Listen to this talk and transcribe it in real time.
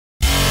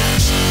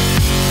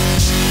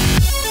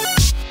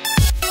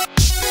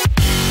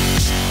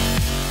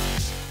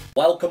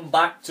welcome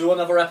back to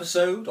another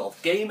episode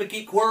of Gamer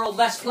Geek World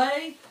Let's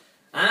Play.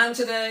 And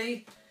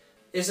today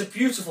is a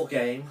beautiful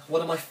game,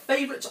 one of my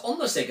favourites on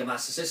the Sega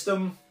Master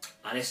System,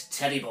 and it's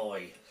Teddy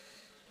Boy.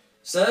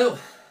 So,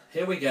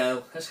 here we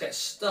go, let's get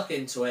stuck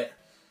into it.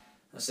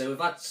 So we've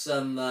had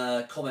some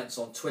comments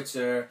on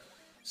Twitter.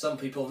 Some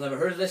people have never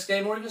heard of this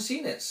game or even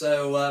seen it,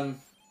 so I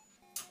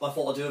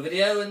thought I'd do a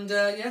video and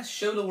yeah,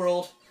 show the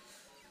world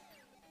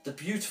the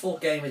beautiful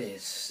game it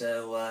is.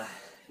 So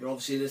you're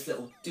obviously this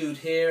little dude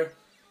here,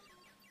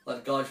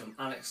 like the guy from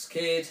Alex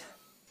Kidd.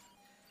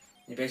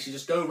 You basically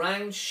just go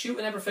around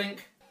shooting everything,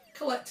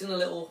 collecting the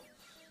little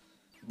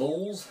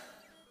balls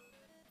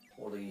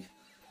or the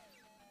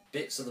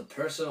bits of the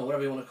person or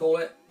whatever you want to call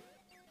it.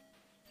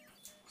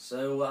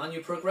 So and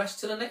you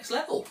progress to the next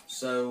level.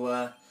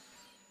 So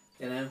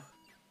you know,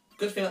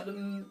 good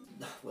thing,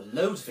 well,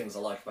 loads of things I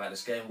like about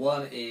this game.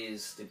 One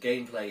is the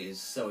gameplay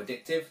is so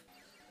addictive.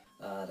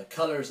 The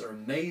colours are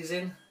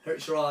amazing,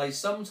 hurts your eyes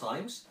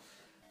sometimes.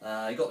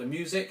 You got the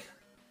music,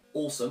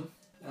 awesome.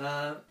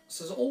 So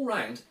it's an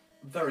all-round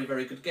very,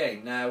 very good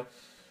game. Now,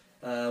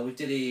 we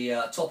did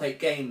a top 8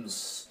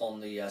 games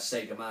on the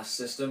Sega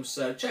Master System,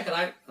 so check it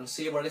out and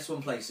see where this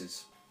one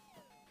places.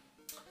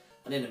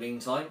 And in the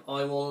meantime,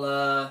 I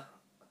will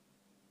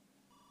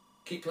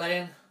keep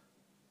playing,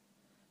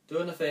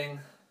 doing the thing.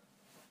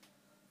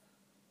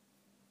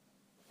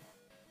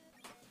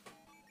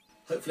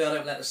 Hopefully I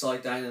don't let the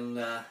side down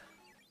and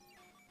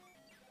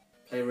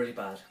play really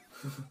bad.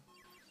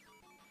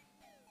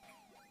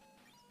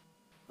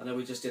 I know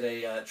we just did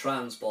a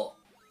Transbot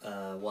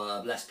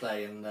Let's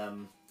Play, and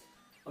I'm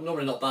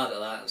normally not bad at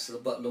that, so,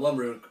 but the one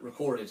we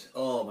recorded,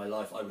 oh my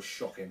life, I was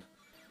shocking.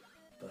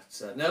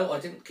 But no, I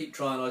didn't keep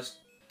trying, I just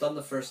done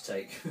the first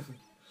take.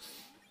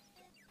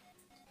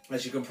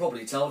 As you can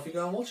probably tell if you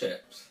go and watch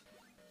it.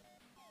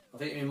 I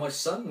think my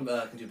son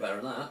can do better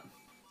than that.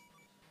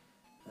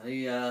 And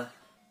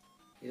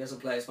he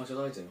doesn't play as much as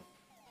I do.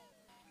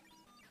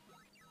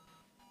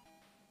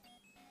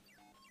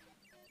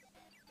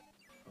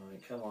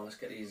 Right, come on, let's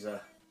get these.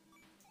 God,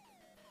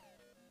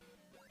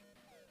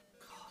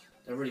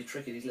 they're really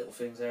tricky, these little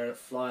things there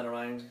flying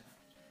around.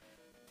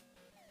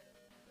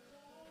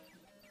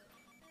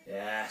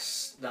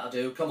 Yes, that'll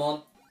do. Come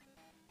on.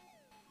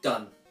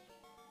 Done.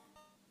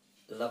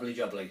 Lovely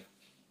jubbly.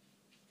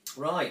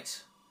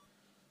 Right.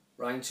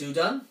 Round 2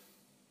 done.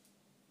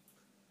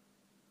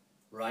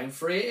 Round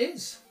 3 it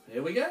is.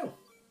 Here we go.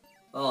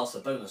 Oh, it's a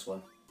bonus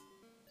one.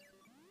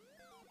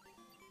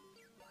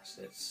 That's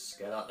it.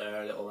 Get up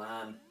there, little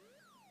man.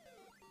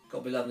 Got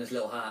to be loving his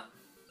little hat.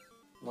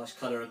 Nice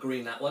colour of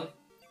green, that one.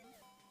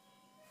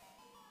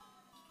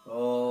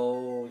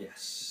 Oh,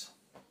 yes.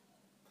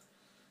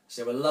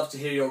 So we'd love to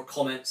hear your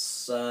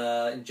comments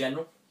in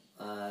general.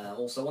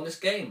 Also on this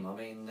game. I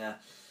mean,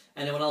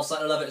 anyone else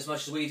that love it as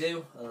much as we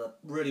do?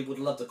 Really would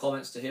love the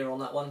comments to hear on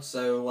that one.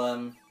 So,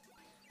 and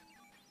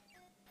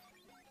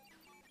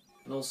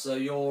also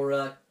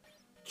your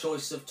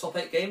choice of top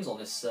 8 games on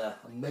this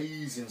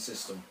amazing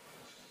system.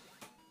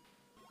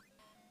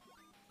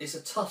 It's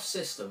a tough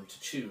system to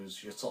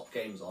choose your top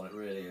games on, it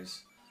really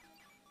is.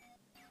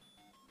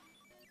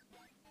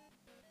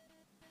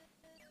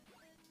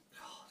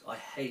 God, I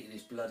hate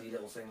these bloody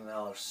little things, they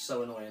are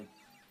so annoying.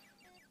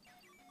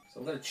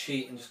 So I'm going to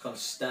cheat and just kind of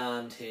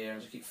stand here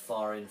and just keep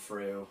firing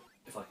through.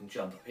 If I can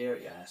jump up here,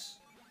 yes.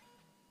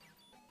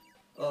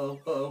 Oh,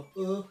 oh,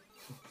 oh.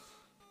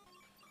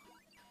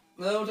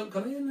 No, don't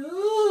come in.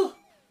 Oh.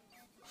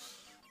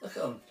 Look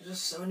at them, they're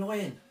just so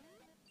annoying.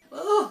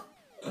 Oh.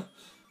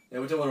 Yeah,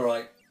 we're doing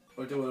alright.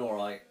 We're doing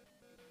alright.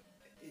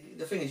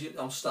 The thing is,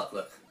 I'm stuck,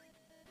 look.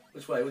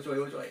 Which way, which way,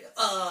 which way?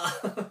 Ah!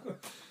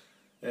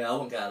 Yeah, I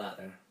won't get out of that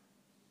there.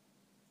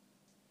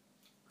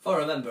 If I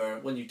remember,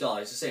 when you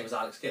die, it's the same as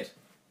Alex Kidd.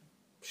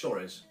 Sure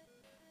it is.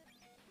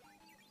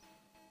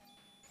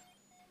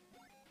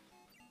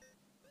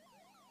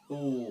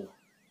 Ooh.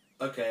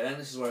 Okay then,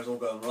 this is where it's all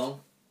going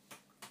wrong.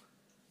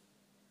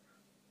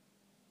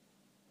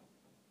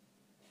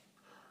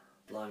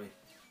 Blimey.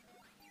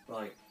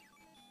 Right.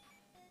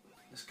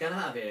 Let's get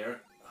out of here.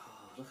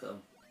 Oh, look at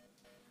them.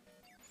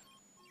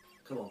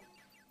 Come on.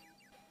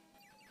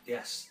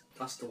 Yes,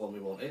 that's the one we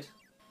wanted.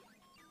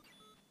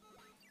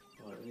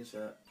 Right, we need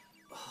to...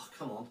 Oh,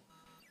 come on.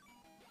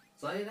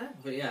 Is that it now?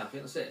 But yeah, I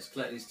think that's it. Let's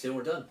collect these 2,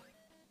 we're done.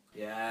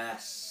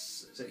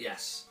 Yes. Is it?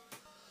 Yes.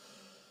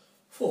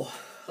 Phew,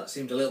 that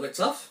seemed a little bit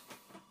tough.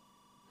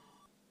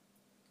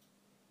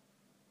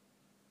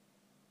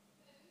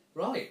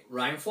 Right,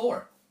 round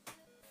 4.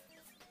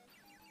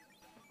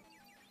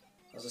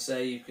 As I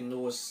say, you can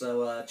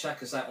also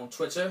check us out on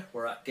Twitter.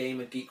 We're at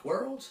Gamer Geek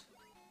World.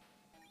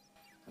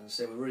 And as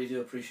I say, we really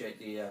do appreciate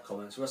the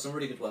comments. We've had some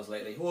really good ones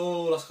lately.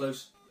 Whoa, that's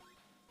close.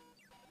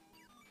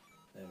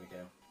 There we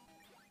go.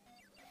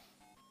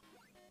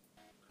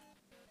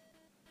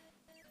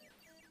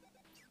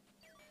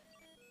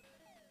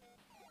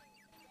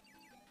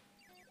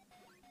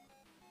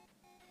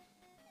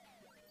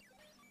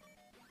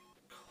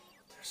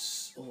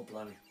 God, oh,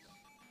 blimey.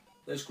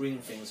 Those green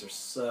things are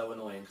so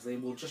annoying because they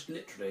will just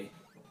literally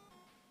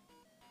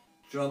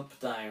Jump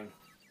down.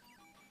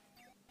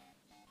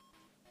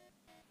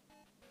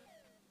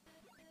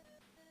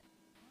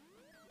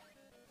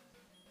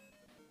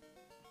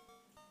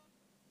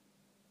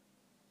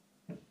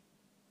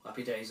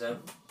 Happy days though.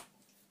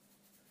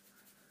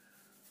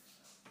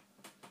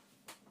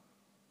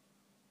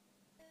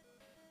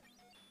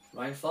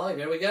 Round 5,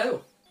 here we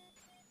go.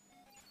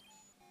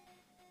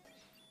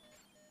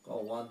 Go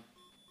on, 1.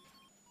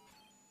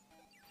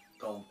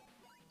 Go on.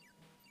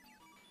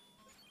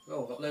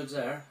 Oh, got loads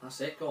there.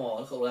 That's it. Go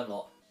on, look at all them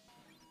lot.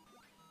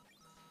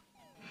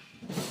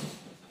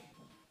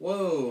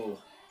 Whoa.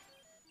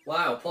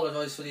 Wow,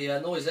 apologise for the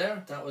noise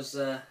there. That was,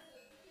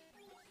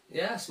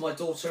 yes, my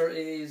daughter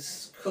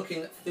is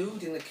cooking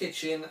food in the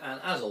kitchen, and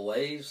as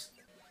always,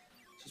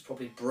 she's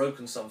probably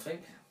broken something.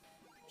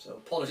 So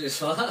apologies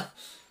for that.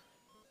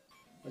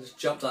 I just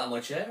jumped out of my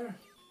chair.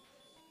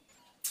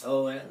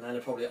 Oh yeah, and now they're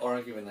probably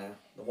arguing now.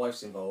 The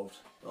wife's involved.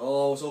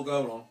 Oh, it's all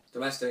going wrong.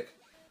 Domestic.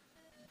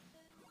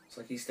 It's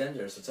like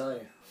EastEnders, I tell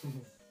you.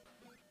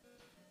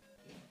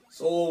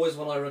 It's always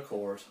when I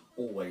record.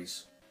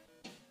 Always.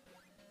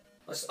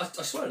 I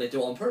swear they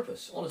do it on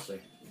purpose,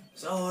 honestly.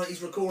 So, oh,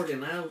 he's recording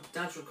now.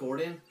 Dad's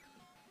recording.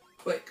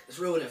 Quick, let's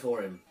ruin it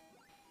for him.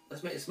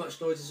 Let's make as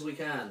much noise as we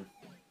can.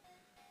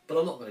 But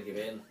I'm not going to give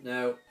in.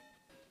 Now,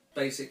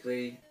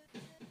 basically,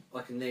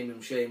 I can name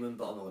him, shame him,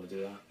 but I'm not going to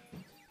do that.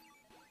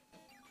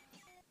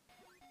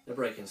 They're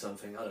breaking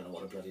something. I don't know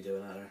what they're bloody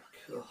doing out there.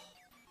 Ugh.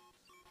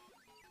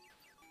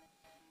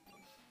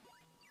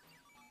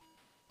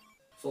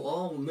 Thought,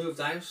 oh, we moved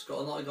house.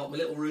 Got my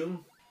little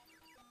room.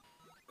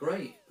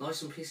 Great,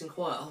 nice and peace and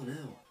quiet. Oh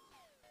no.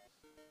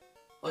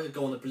 I could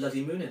go on the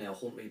bloody moon and they'll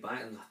haunt me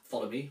back and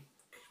follow me.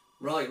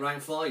 Right,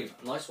 round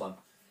 5. Nice one.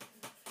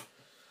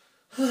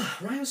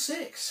 Round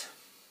 6.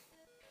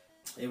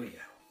 Here we go.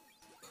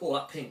 Cool,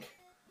 that pink.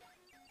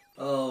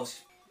 Oh, it's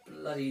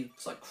bloody,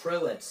 it's like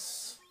crow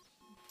heads.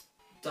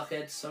 Duck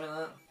heads, something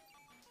like that.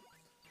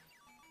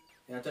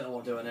 Yeah, I don't know what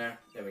I'm doing there.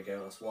 There we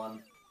go, that's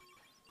 1.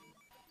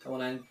 Come on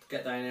then,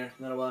 get down here.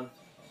 Another one.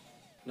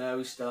 No,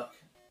 he's stuck.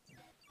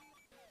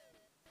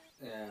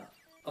 Yeah.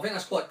 I think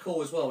that's quite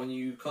cool as well when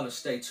you kind of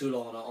stay too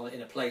long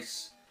in a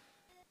place.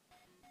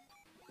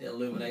 It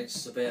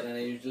illuminates a bit and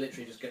then you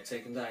literally just get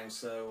taken down.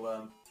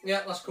 So,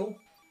 yeah, that's cool.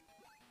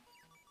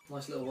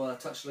 Nice little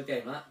touch of the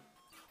game, that.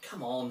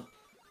 Come on.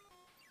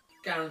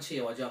 Guarantee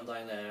you I jump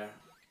down there,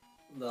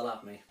 they'll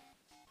have me.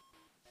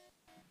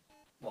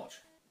 Watch.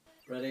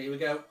 Ready? Here we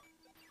go.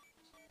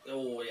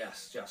 Oh,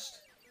 yes,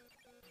 just.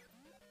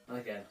 And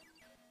again.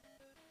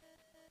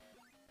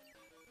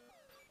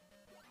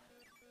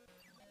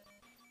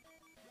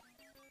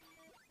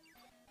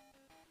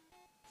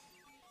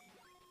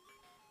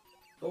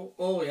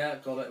 Oh yeah,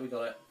 got it, we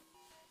got it.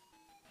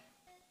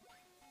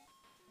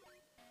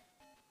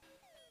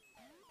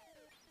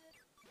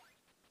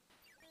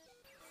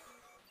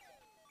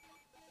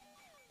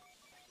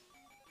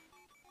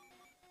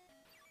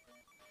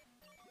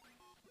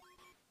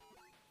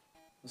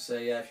 So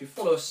yeah, if you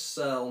follow us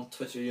on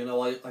Twitter, you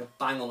know I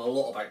bang on a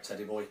lot about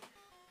Teddy Boy.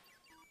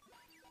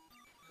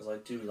 Because I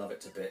do love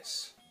it to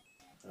bits.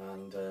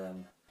 And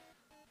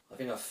I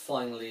think I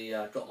finally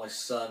got my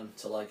son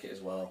to like it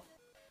as well.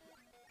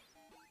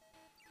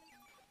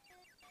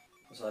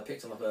 So I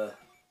picked him up a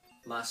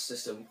Master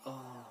System.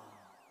 Oh.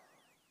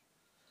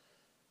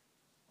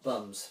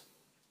 Bums.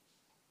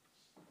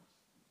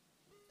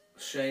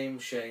 Shame,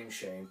 shame,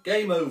 shame.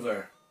 Game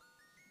over.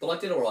 But I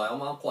did alright,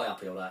 I'm quite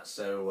happy with that.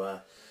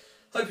 So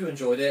hope you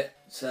enjoyed it.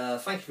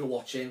 Thank you for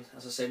watching.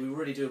 As I say, we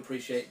really do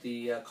appreciate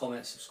the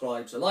comments,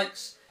 subscribes and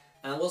likes.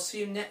 And we'll see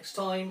you next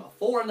time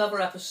for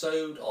another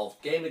episode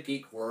of Gamer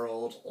Geek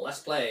World Let's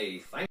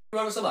Play. Thank you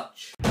ever so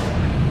much.